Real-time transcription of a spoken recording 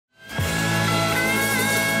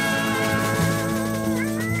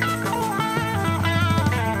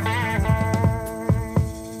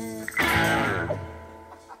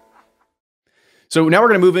So now we're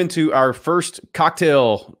going to move into our first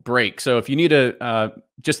cocktail break. So if you need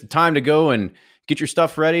just time to go and get your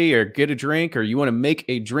stuff ready or get a drink, or you want to make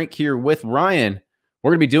a drink here with Ryan,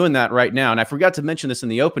 we're going to be doing that right now. And I forgot to mention this in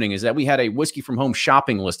the opening, is that we had a Whiskey from Home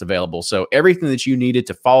shopping list available. So everything that you needed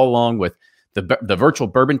to follow along with the virtual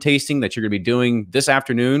bourbon tasting that you're going to be doing this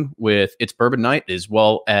afternoon with It's Bourbon Night, as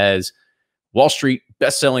well as Wall Street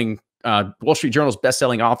Journal's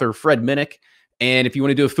best-selling author Fred Minnick. And if you want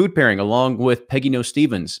to do a food pairing along with Peggy No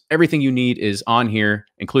Stevens, everything you need is on here,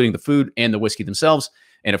 including the food and the whiskey themselves.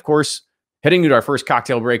 And of course, heading into our first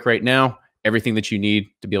cocktail break right now, everything that you need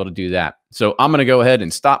to be able to do that. So I'm going to go ahead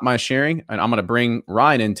and stop my sharing, and I'm going to bring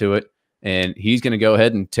Ryan into it, and he's going to go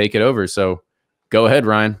ahead and take it over. So go ahead,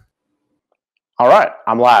 Ryan. All right,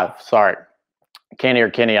 I'm live. Sorry. Can't hear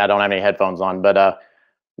Kenny. I don't have any headphones on, but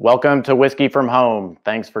welcome to Whiskey from Home.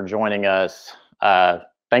 Thanks for joining us.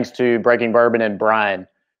 Thanks to Breaking Bourbon and Brian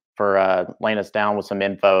for laying us down with some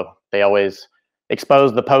info. They always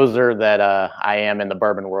expose the poser that I am in the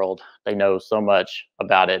bourbon world. They know so much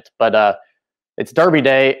about it. But it's Derby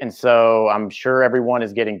Day, and so I'm sure everyone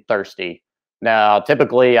is getting thirsty. Now,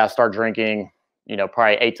 typically, I start drinking,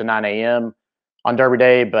 probably 8 to 9 a.m. on Derby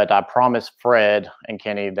Day, but I promised Fred and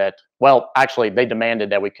Kenny that, well, actually, they demanded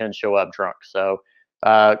that we couldn't show up drunk. So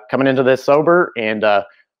coming into this sober, and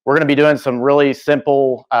we're going to be doing some really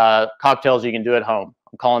simple cocktails you can do at home.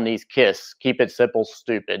 I'm calling these KISS, Keep It Simple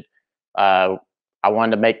Stupid. I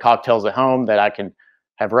wanted to make cocktails at home that I can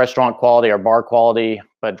have restaurant quality or bar quality,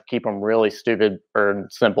 but keep them really stupid or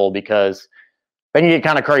simple, because they can get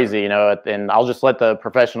kind of crazy, and I'll just let the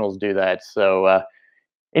professionals do that. So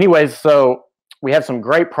anyways, so we have some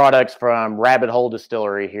great products from Rabbit Hole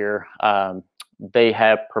Distillery here. They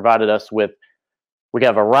have provided us with, we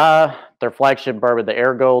have a rye, their flagship bourbon, the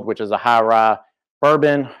Air Gold, which is a high rye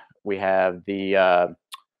bourbon. We have the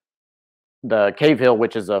Cave Hill,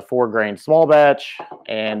 which is a 4-grain small batch.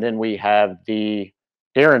 And then we have the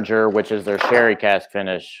Derringer, which is their sherry cask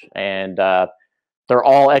finish. And they're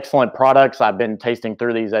all excellent products. I've been tasting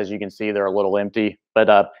through these. As you can see, they're a little empty.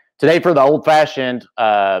 But today for the old fashioned,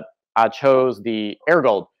 I chose the Air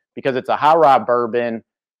Gold because it's a high rye bourbon.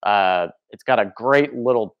 It's got a great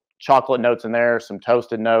little chocolate notes in there, some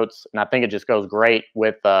toasted notes, and I think it just goes great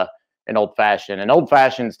with an old fashioned. And old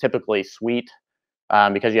fashioned is typically sweet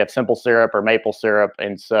because you have simple syrup or maple syrup,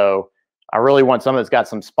 and so I really want something that's got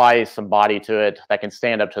some spice, some body to it that can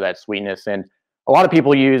stand up to that sweetness. And a lot of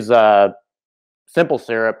people use simple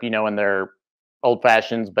syrup, in their old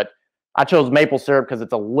fashions, but I chose maple syrup because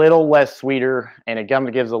it's a little less sweeter, and it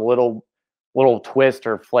gives a little twist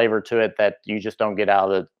or flavor to it that you just don't get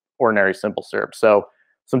out of the ordinary simple syrup. So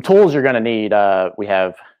some tools you're going to need. We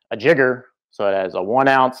have a jigger, so it has a 1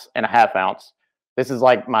 ounce and a 1/2 ounce. This is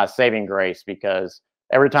like my saving grace, because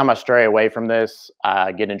every time I stray away from this,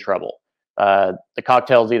 I get in trouble. The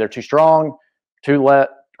cocktail is either too strong,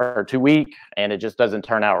 or too weak, and it just doesn't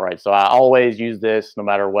turn out right. So I always use this no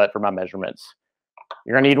matter what for my measurements.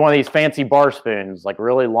 You're going to need one of these fancy bar spoons, like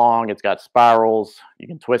really long. It's got spirals. You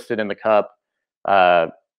can twist it in the cup.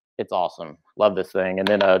 It's awesome. Love this thing. And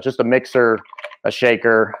then just a mixer, a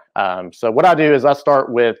shaker. So what I do is I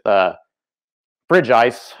start with fridge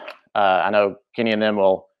ice. I know Kenny and them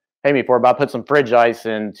will pay me for it, but I put some fridge ice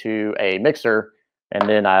into a mixer, and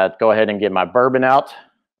then I go ahead and get my bourbon out,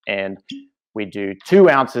 and we do 2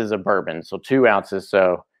 ounces of bourbon. So 2 ounces.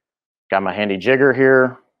 So got my handy jigger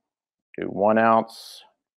here. Do 1 ounce,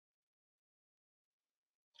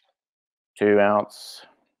 2 ounce.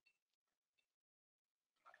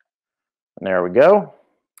 And there we go.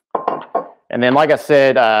 And then, like I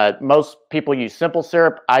said, most people use simple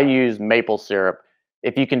syrup. I use maple syrup.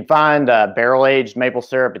 If you can find barrel-aged maple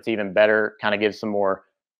syrup, it's even better. Kind of gives some more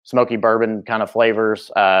smoky bourbon kind of flavors.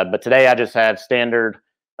 But today I just have standard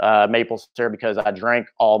maple syrup because I drank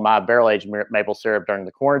all my barrel-aged maple syrup during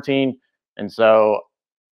the quarantine. And so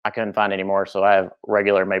I couldn't find any more, so I have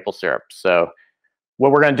regular maple syrup. So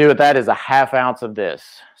what we're going to do with that is a 1/2 ounce of this.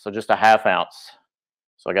 So just a 1/2 ounce.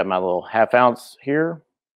 So I got my little 1/2 ounce here.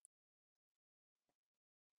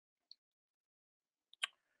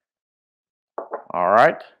 All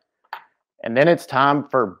right. And then it's time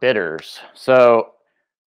for bitters. So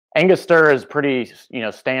Angostura is pretty,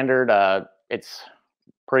 standard. It's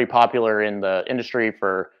pretty popular in the industry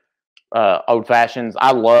for old fashions.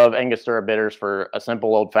 I love Angostura bitters for a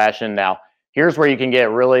simple old fashioned. Now, here's where you can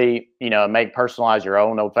get really, personalize your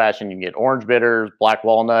own old fashioned. You can get orange bitters, black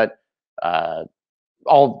walnut,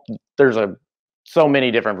 there's so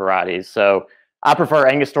many different varieties. So I prefer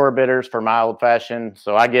Angostura bitters for my old fashioned.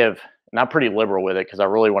 So and I'm pretty liberal with it because I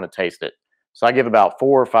really want to taste it. So I give about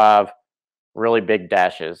 4 or 5 really big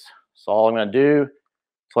dashes. So all I'm going to do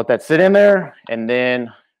is let that sit in there, and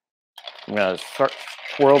then I'm going to start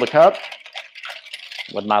swirl the cup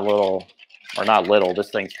with my little, or not little, this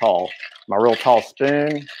thing's tall, my real tall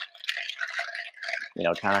spoon. You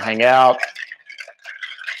know, kind of hang out,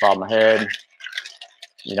 bob my head.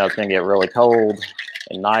 You know, it's going to get really cold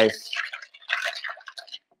and nice.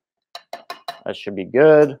 That should be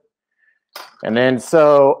good. And then,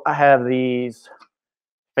 so I have these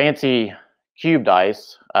fancy cubed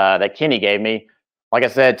ice that Kenny gave me. Like I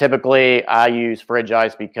said, typically I use fridge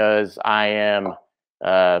ice because I am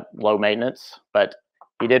low maintenance, but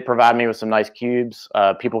he did provide me with some nice cubes.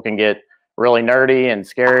 People can get really nerdy and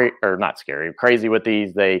scary, or not scary, crazy with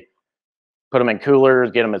these. They put them in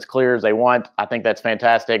coolers, get them as clear as they want. I think that's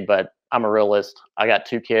fantastic, but I'm a realist. I got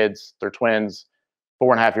 2 kids. They're twins,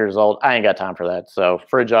 4.5 years old. I ain't got time for that. So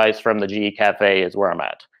fridge ice from the GE Cafe is where I'm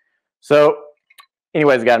at. So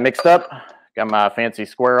anyways, got it mixed up. Got my fancy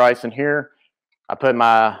square ice in here. I put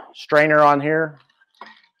my strainer on here,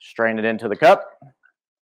 strain it into the cup.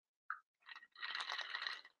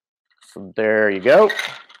 So there you go.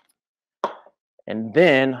 And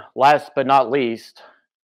then last but not least,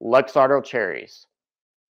 Luxardo cherries.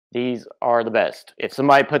 These are the best. If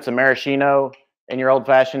somebody puts a maraschino in your old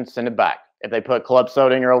fashioned, send it back. If they put club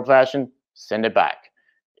soda in your old fashioned, send it back.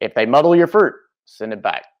 If they muddle your fruit, send it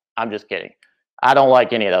back. I'm just kidding. I don't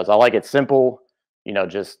like any of those. I like it simple, you know,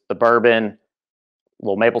 just the bourbon,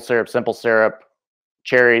 little maple syrup, simple syrup,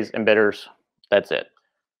 cherries and bitters. That's it.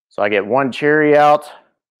 So I get 1 cherry out.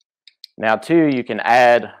 Now 2, you can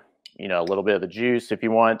add, you know, a little bit of the juice if you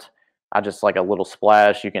want. I just like a little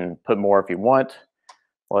splash. You can put more if you want.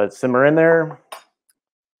 Let it simmer in there.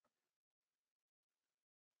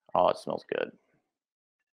 Oh, it smells good.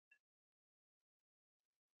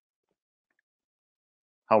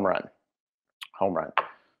 Home run. Home run.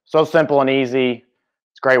 So simple and easy.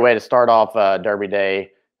 It's a great way to start off Derby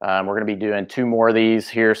Day. We're going to be doing 2 more of these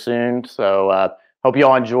here soon. So hope you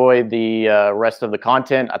all enjoyed the rest of the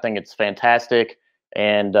content. I think it's fantastic.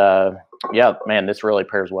 And yeah, man, this really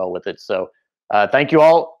pairs well with it. So thank you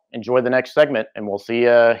all. Enjoy the next segment, and we'll see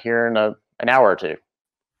you here in an hour or 2.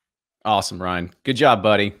 Awesome, Ryan. Good job,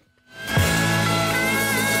 buddy.